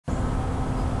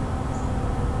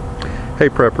Hey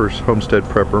preppers, Homestead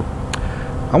Prepper.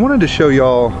 I wanted to show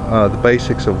y'all the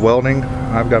basics of welding.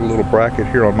 I've got a little bracket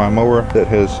here on my mower that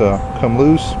has come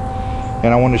loose,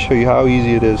 and I want to show you how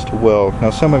easy it is to weld.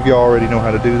 Now some of you already know how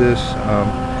to do this,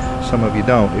 some of you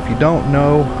don't. If you don't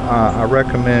know, I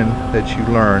recommend that you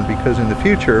learn, because in the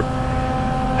future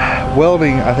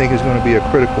welding I think is going to be a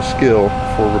critical skill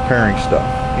for repairing stuff.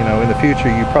 You know, in the future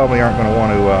you probably aren't going to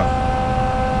want to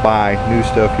buy new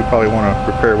stuff. You probably want to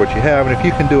repair what you have, and if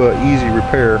you can do an easy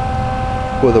repair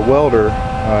with a welder,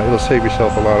 it'll save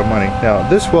yourself a lot of money. Now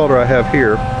this welder I have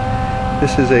here,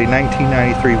 this is a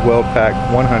 1993 Weld Pack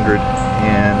 100,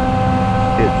 and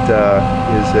it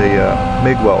is a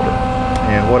MIG welder,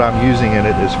 and what I'm using in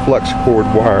it is flux cord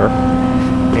wire,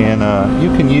 and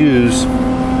you can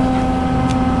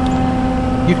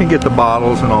get the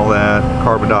bottles and all that,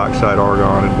 carbon dioxide,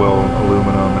 argon, and weld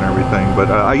aluminum and everything,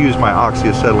 but I use my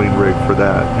oxyacetylene rig for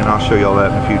that, and I'll show you all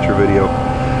that in a future video.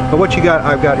 But what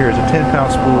I've got here is a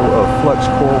 10-pound spool of flux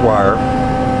core wire,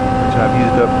 which I've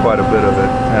used up quite a bit of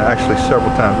it. Actually,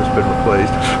 several times it's been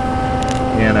replaced,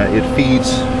 and it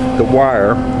feeds the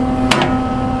wire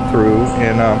through.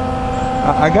 And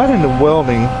I got into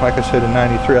welding, like I said, in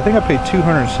 '93. I think I paid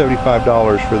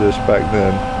 $275 for this back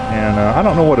then. And I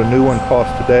don't know what a new one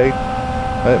costs today.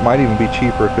 It might even be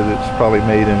cheaper because it's probably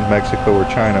made in Mexico or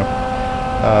China.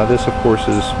 This, of course,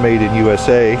 is made in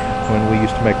USA, when we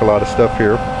used to make a lot of stuff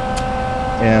here.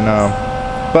 And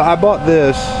but I bought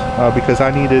this because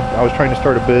I was trying to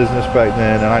start a business back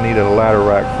then, and I needed a ladder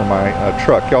rack for my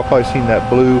truck. Y'all probably seen that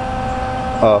blue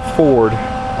Ford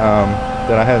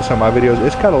that I had in some of my videos.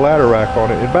 It's got a ladder rack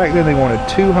on it, and back then they wanted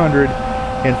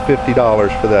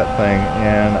 $250 for that thing,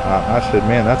 and I said,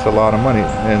 man, that's a lot of money.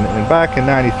 And back in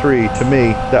 '93, to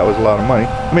me, that was a lot of money.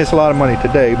 I mean, it's a lot of money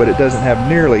today, but it doesn't have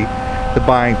nearly the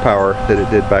buying power that it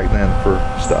did back then for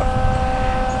stuff.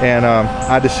 And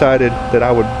I decided that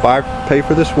I would pay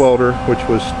for this welder, which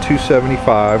was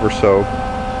 $275 or so,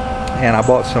 and I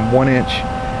bought some 1-inch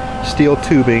steel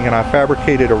tubing, and I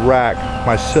fabricated a rack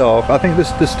myself. I think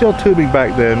the steel tubing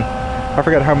back then, I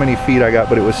forgot how many feet I got,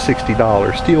 but it was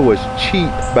 $60. Steel was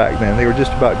cheap back then. They were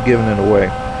just about giving it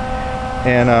away.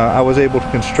 And I was able to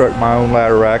construct my own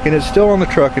ladder rack, and it's still on the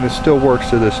truck, and it still works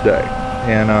to this day.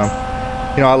 And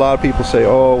you know, a lot of people say,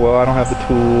 oh, well, I don't have the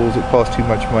tools, it costs too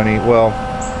much money. Well,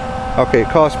 okay, it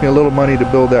cost me a little money to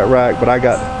build that rack, but I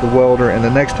got the welder, and the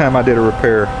next time I did a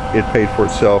repair, it paid for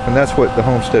itself. And that's what the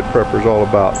Homestead Prepper is all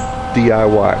about,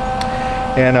 DIY.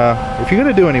 And if you're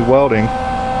going to do any welding,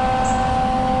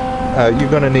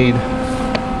 you're going to need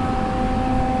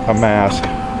a mask,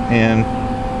 and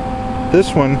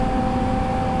this one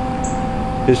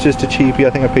is just a cheapie. I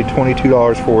think I paid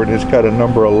 $22 for it, and it's got a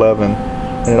number 11,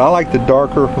 and I like the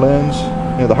darker lens.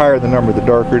 You know, the higher the number, the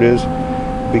darker it is,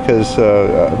 because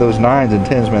those 9s and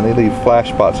 10s, man, they leave flash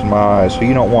spots in my eyes, so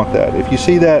you don't want that. If you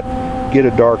see that, get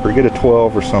a darker, get a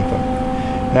 12 or something.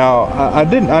 Now I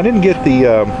didn't get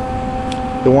the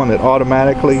one that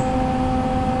automatically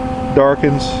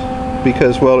darkens,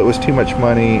 because, well, it was too much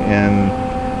money, and,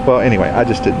 well, anyway, I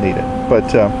just didn't need it.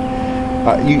 But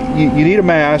you need a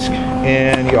mask,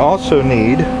 and you also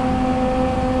need,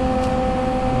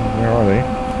 where are they?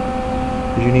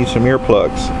 You need some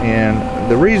earplugs. And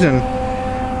the reason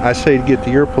I say to get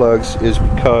the earplugs is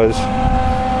because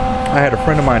I had a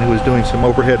friend of mine who was doing some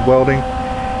overhead welding,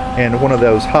 and one of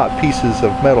those hot pieces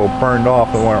of metal burned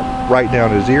off and went right down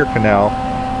his ear canal,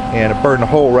 and it burned a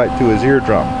hole right through his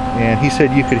eardrum. And he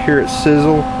said you could hear it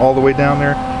sizzle all the way down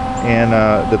there, and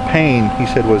the pain, he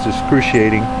said, was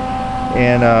excruciating.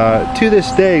 And to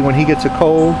this day, when he gets a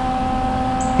cold,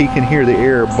 he can hear the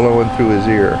air blowing through his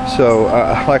ear. So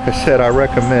like I said, I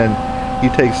recommend you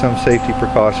take some safety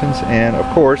precautions. And of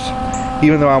course,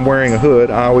 even though I'm wearing a hood,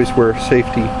 I always wear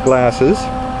safety glasses.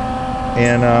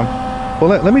 And well,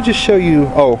 let me just show you.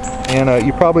 Oh, and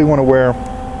you probably want to wear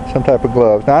some type of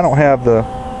gloves. Now I don't have the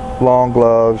long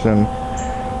gloves, and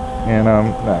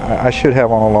I should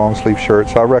have on a long sleeve shirt,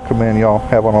 so I recommend y'all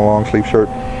have on a long sleeve shirt.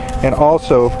 And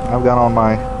also, I've got on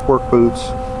my work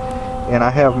boots, and I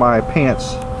have my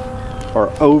pants are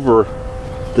over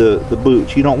the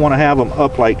boots. You don't want to have them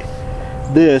up like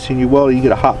this, and you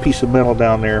get a hot piece of metal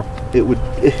down there.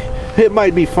 It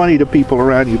might be funny to people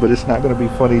around you, but it's not going to be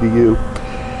funny to you.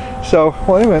 So,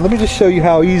 well, anyway, let me just show you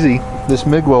how easy this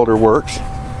MIG welder works.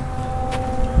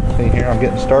 See here, I'm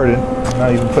getting started. I'm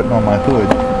not even putting on my hood.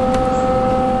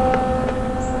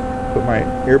 Put my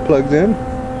earplugs in.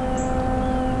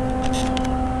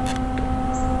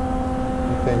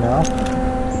 Okay, now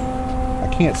I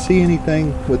can't see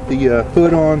anything with the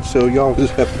hood on, so y'all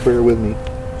just have to bear with me.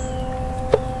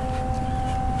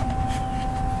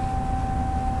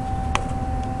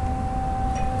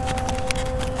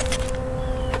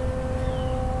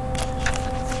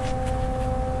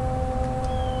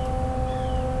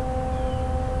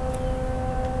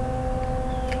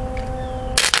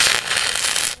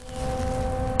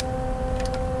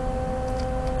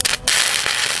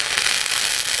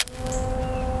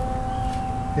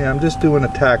 Yeah, I'm just doing a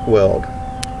tack weld.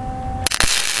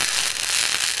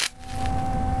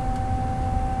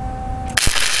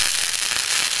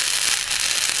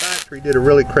 Factory did a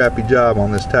really crappy job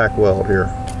on this tack weld here.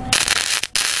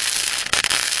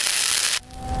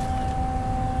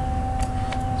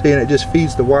 See, and it just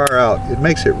feeds the wire out. It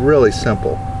makes it really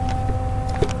simple.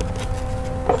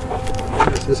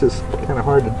 This is kind of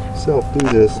hard to self-do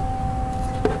this.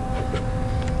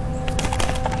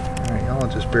 Alright, y'all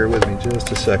just bear with me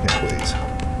just a second, please.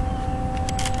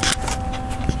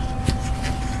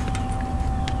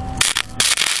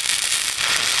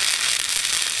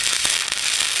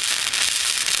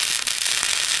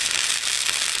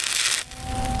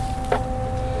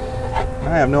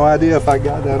 I have no idea if I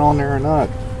got that on there or not.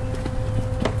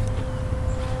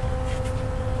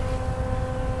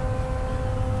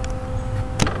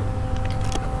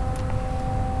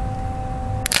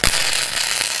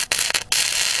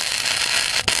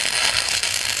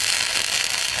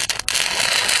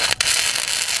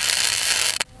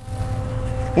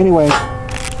 Anyway,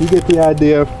 you get the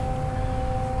idea.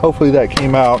 Hopefully that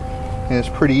came out, and it's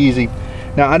pretty easy.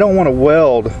 Now I don't want to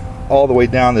weld all the way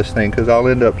down this thing because I'll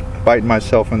end up biting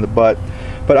myself in the butt.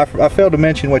 But I failed to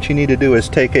mention what you need to do is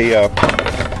take a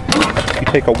you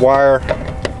take a wire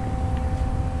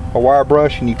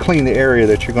brush and you clean the area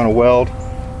that you're going to weld,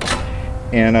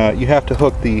 and you have to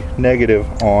hook the negative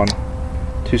on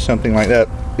to something like that.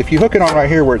 If you hook it on right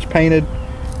here where it's painted,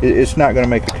 it's not going to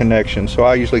make a connection. So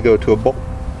I usually go to a bolt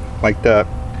like that,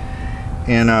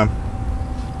 and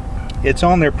it's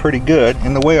on there pretty good.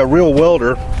 And the way a real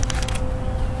welder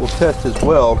will test his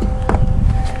weld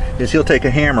is he'll take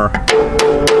a hammer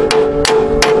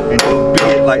and he'll beat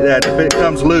it like that. If it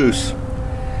comes loose,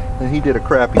 then he did a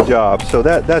crappy job. So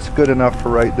that's good enough for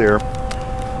right there.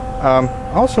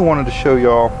 I also wanted to show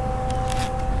y'all,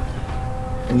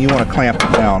 and you want to clamp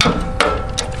it down.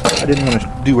 I didn't want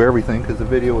to do everything because the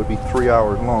video would be 3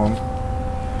 hours long.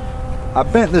 I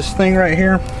bent this thing right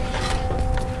here,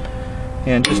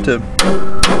 and just to,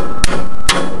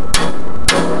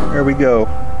 there we go,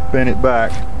 bent it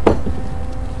back.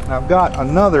 And I've got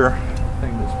another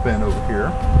thing that's bent over here,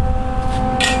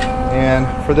 and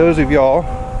for those of y'all,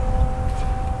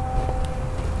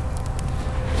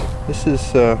 this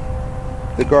is the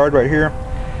guard right here.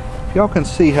 If y'all can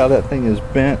see how that thing is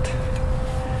bent,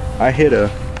 I hit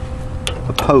a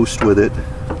post with it.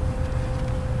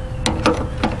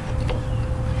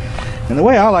 And the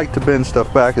way I like to bend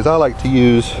stuff back is I like to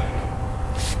use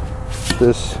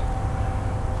this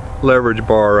leverage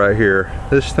bar right here.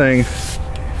 This thing,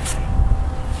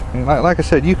 like I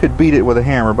said, you could beat it with a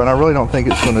hammer, but I really don't think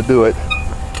it's going to do it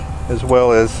as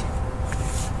well as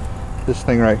this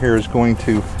thing right here is going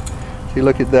to. See,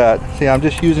 look at that. See, I'm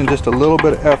just using just a little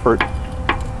bit of effort,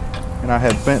 and I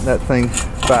have bent that thing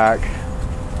back.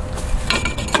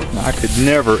 I could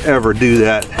never ever do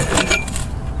that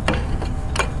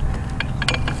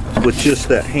with just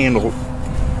that handle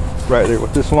right there.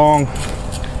 With this long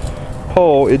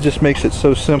pole, it just makes it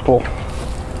so simple.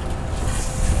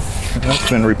 And that's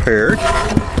been repaired.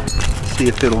 Let's see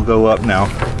if it'll go up now.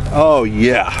 Oh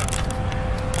yeah,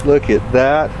 look at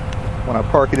that. When I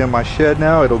park it in my shed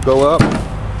now, it'll go up.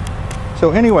 So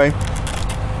anyway,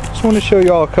 just want to show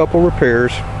y'all a couple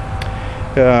repairs.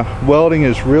 Welding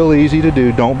is real easy to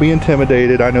do. Don't be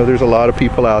intimidated. I know there's a lot of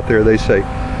people out there, they say,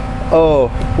 oh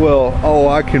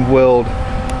I can weld,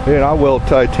 man, I weld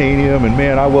titanium, and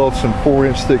man, I weld some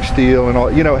 4-inch thick steel and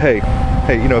all. You know, hey,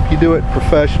 you know, if you do it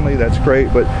professionally, that's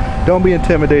great, but don't be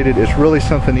intimidated. It's really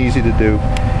something easy to do,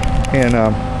 and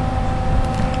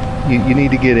you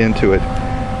need to get into it.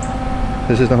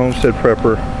 This is the Homestead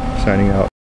Prepper signing out.